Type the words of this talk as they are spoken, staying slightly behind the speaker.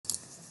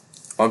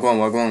Wagwan.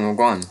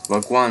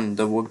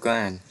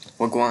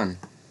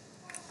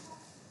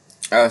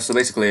 So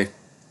basically,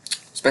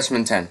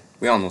 specimen 10.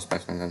 We all know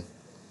specimen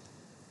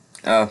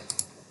 10.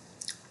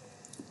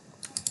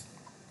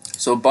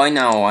 So by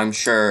now, I'm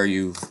sure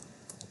you're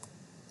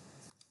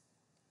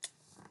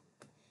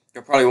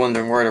probably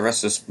wondering where the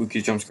rest of the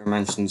Spooky Jumpscare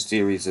Mansion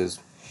series is.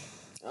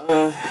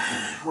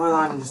 Well,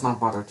 I'm just not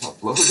bothered to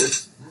upload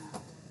it.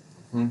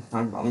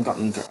 I've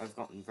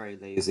gotten very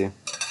lazy.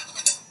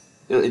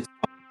 It's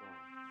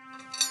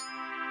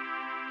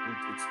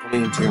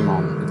coming to your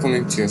mom. It's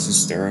coming to your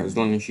sister, as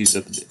long as she's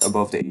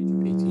above the age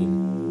of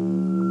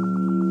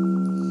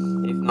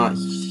 18. If not,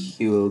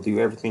 he will do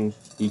everything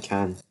he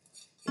can.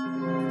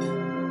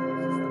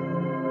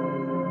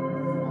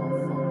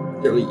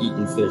 Literally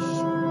eating fish.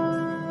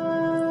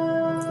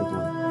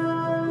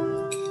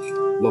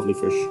 Lovely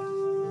fish.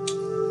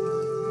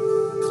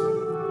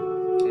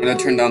 I'm gonna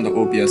turn down the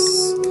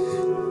OBS,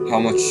 how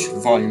much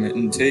volume it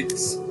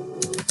intakes.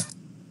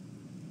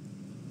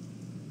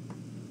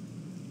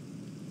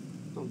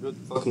 Some good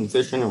fucking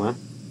fish anyway.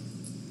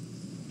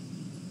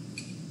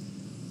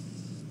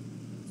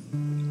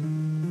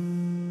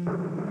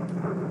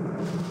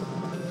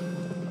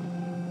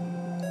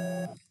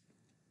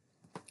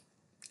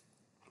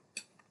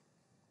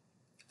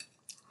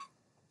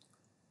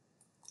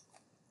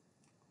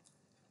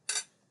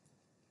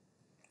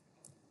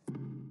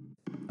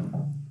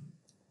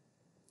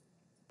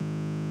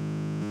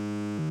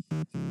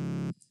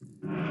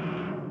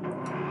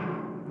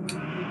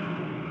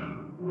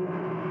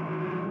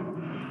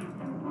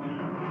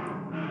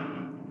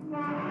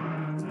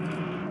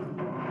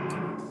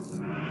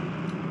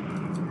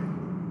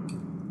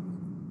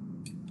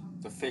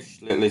 The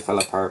fish literally fell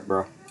apart,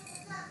 bro.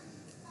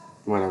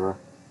 Whatever.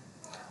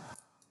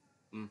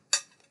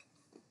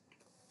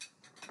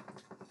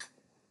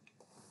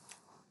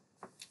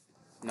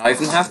 Not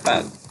even half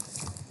bad.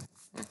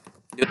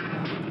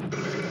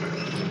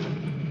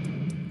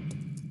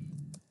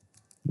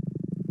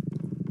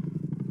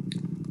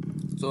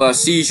 So a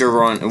seizure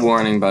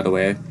warning, by the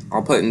way.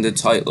 I'll put in the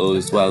title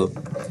as well.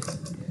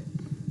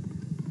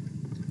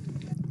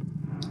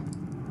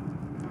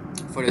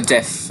 For the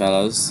deaf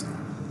fellas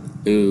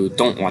who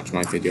don't watch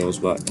my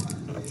videos, but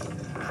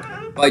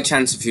by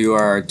chance if you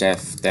are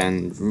deaf,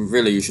 then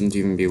really you shouldn't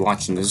even be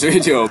watching this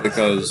video,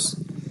 because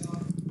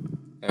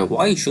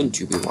why shouldn't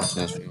you be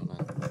watching this video,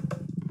 man?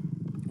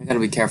 I gotta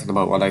be careful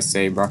about what I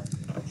say, bro.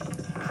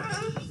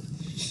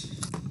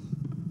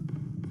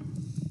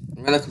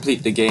 I'm gonna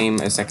complete the game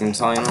a second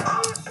time.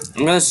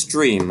 I'm gonna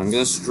stream. I'm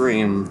not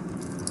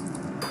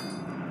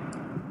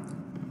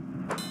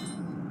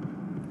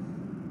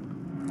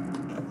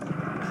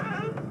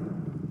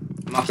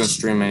gonna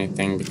stream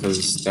anything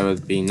because there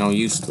would be no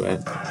use to it.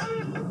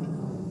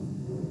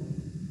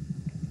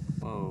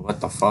 Whoa,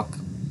 what the fuck?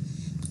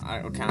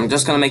 Okay, I'm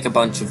just gonna make a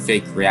bunch of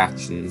fake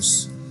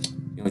reactions.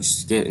 You know,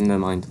 just to get in their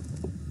mind.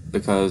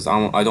 Because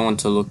I don't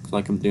want to look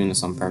like I'm doing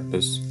this on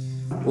purpose.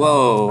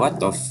 Whoa, what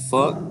the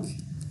fuck?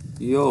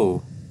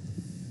 Yo.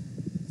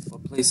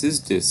 What place is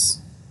this?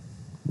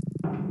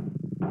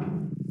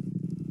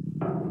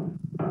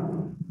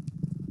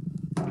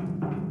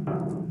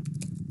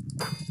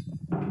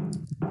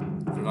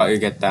 Forgot you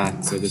get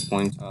that at this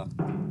point.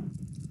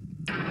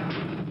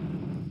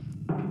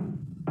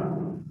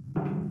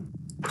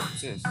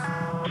 What's this?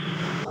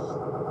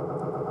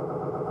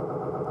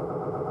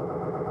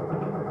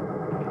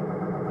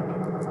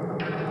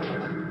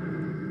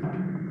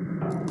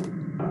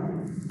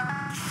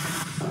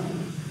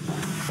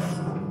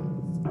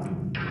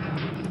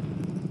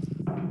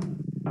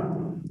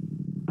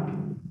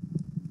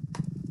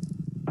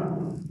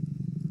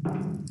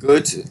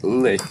 Good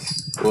lick,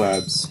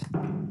 labs.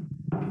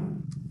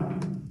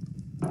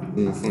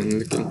 Funny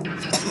looking.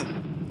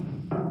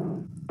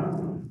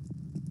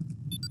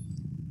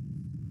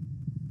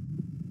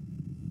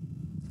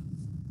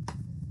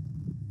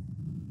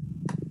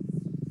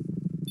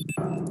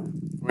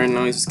 Weird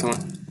noises come on.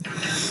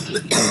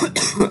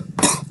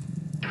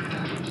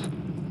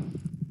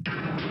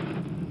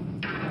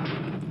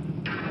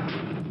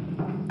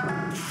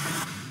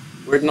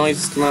 Weird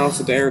noises come out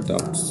of the air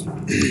ducts.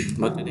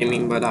 What do they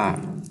mean by that?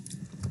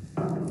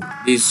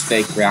 These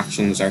fake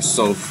reactions are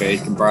so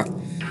fake, bruh.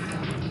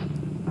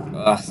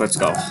 Let's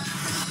go.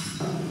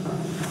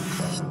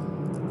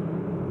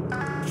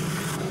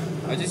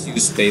 I just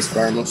use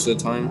spacebar most of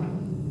the time.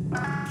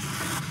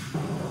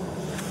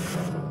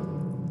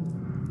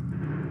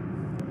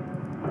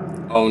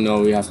 Oh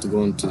no, we have to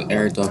go into the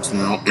air ducts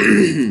now.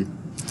 I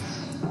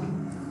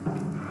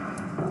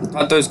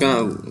thought there was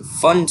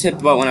fun tip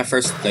about when I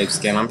first played this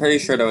game. I'm pretty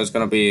sure there was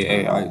gonna be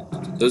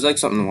there's like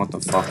something, what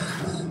the fuck.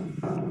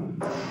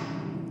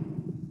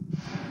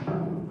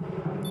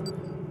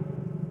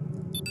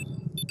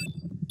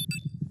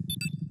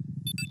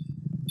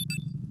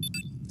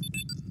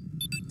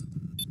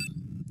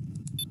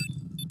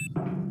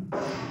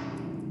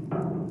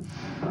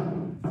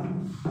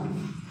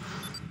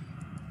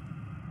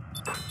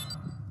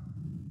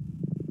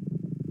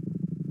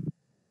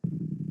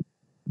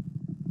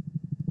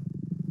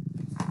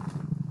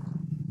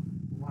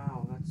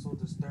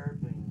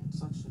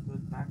 such a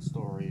good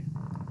backstory.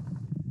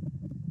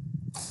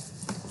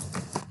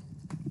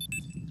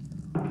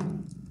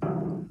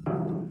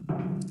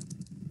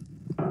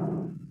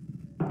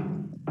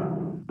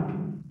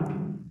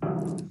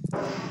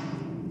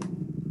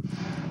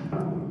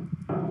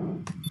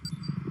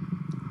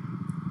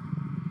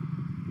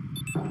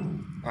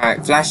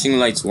 Alright, flashing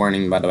lights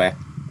warning, by the way.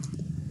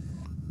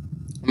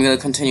 I'm gonna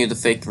continue the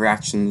fake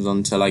reactions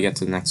until I get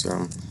to the next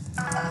room.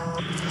 Oh,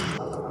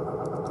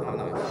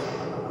 no.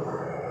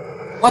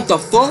 What the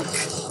fuck?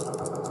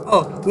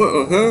 Oh, what,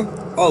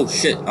 oh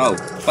shit, oh.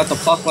 What the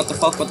fuck, what the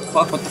fuck, what the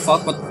fuck, what the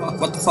fuck, what the fuck,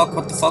 what the fuck,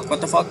 what the fuck, what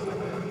the fuck?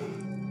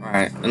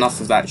 Alright, enough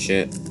of that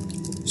shit.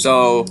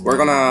 So, we're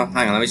gonna,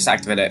 hang on, let me just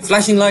activate it.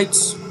 Flashing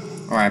lights!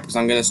 Alright, because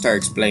I'm gonna start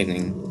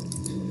explaining.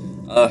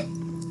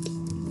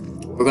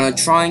 We're gonna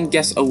try and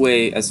get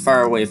away, as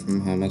far away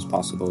from him as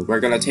possible. We're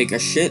gonna take a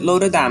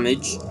shitload of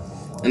damage,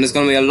 and there's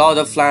gonna be a lot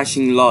of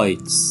flashing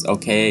lights,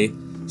 okay?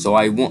 So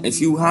I want, if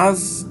you have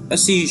a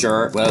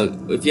seizure, well,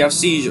 if you have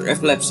seizure,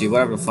 epilepsy,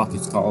 whatever the fuck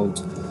it's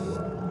called.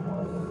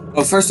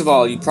 Well, first of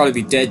all, you'd probably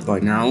be dead by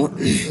now,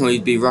 or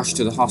you'd be rushed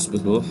to the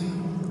hospital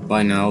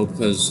by now,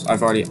 because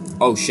I've already,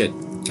 oh shit,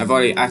 I've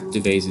already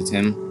activated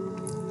him.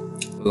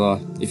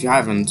 Well, if you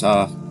haven't,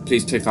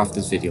 please click off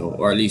this video,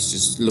 or at least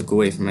just look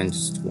away from it and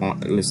just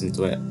listen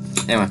to it.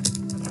 Anyway,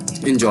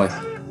 enjoy.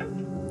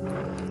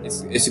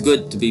 It's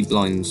good to be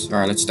blind.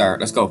 Alright, let's start.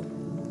 Let's go.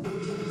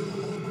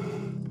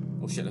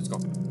 Oh shit, let's go.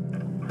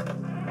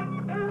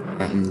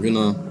 Alright, I'm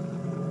gonna...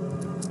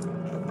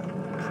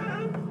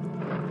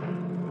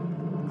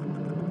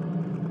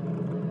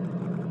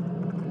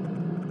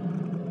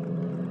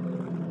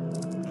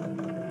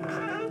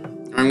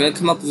 I'm gonna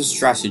come up with a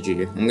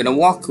strategy. I'm gonna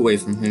walk away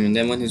from him, and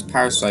then when his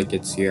parasite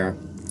gets here,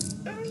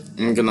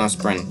 I'm gonna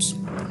sprint.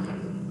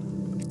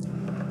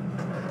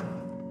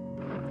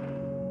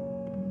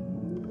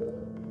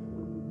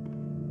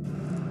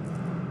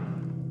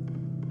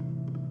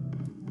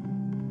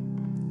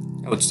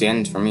 Oh, it's the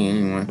end for me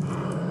anyway.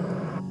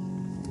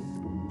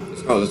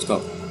 Let's go, let's go.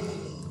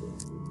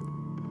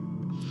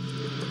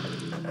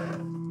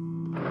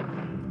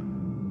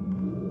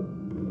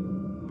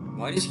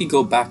 Why does he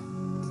go back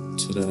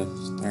to the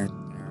start there?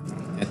 I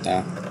don't get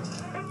that.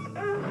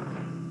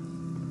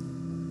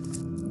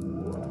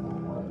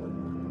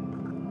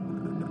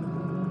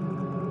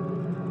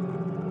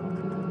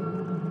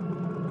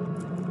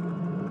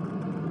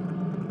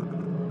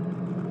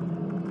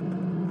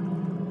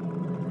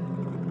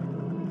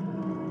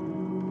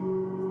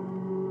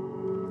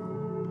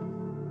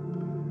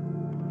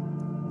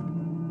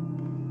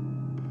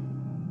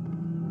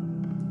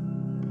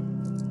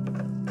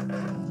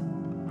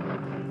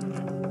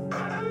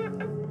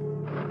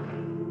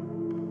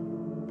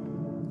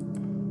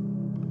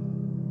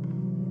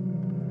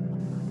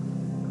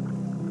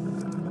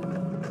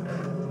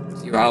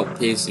 You're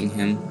outpacing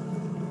him.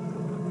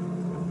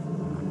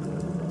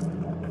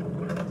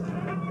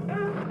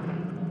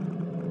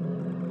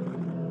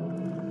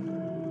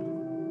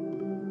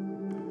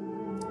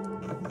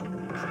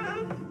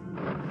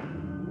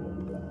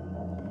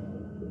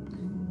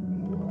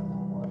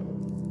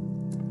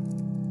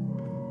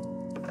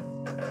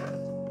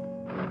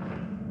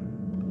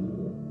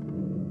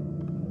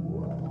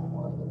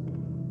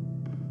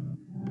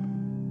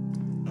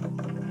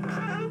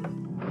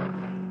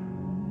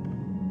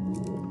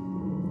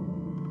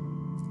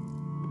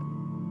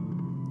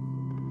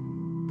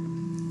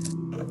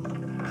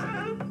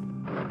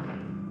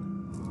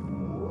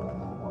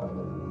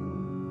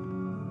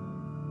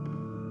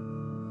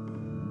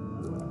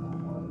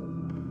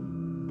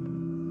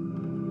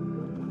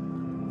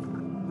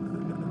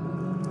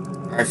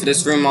 Alright, for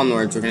this room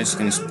onwards, we're just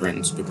gonna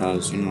sprint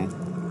because, you know.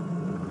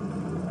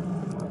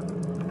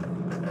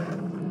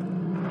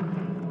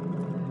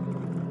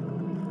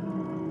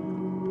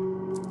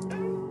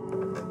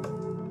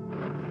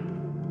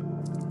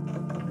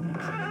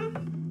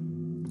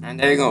 And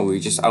there you go, we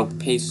just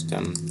outpaced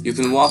them. You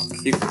can walk,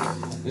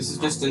 this is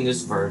just in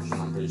this version,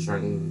 I'm pretty sure.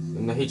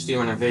 In the HD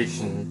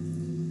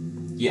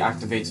renovation, he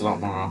activates a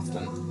lot more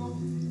often.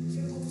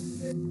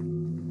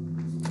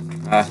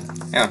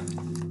 Yeah.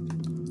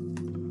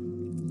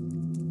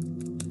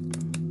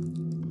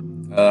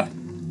 I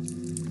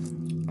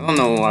don't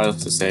know what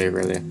else to say,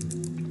 really.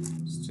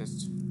 It's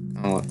just,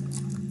 I don't know what,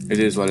 it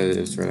is what it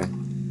is, really.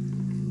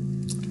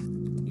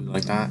 You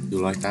like that? You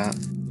like that?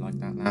 You like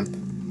that lamp?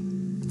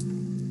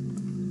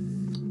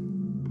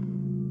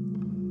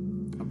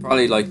 I'll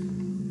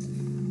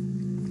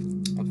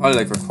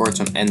probably record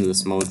some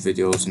endless mode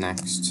videos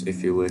next,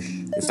 if you wish.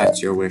 If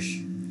that's your wish.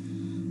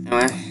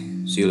 Anyway,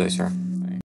 see you later.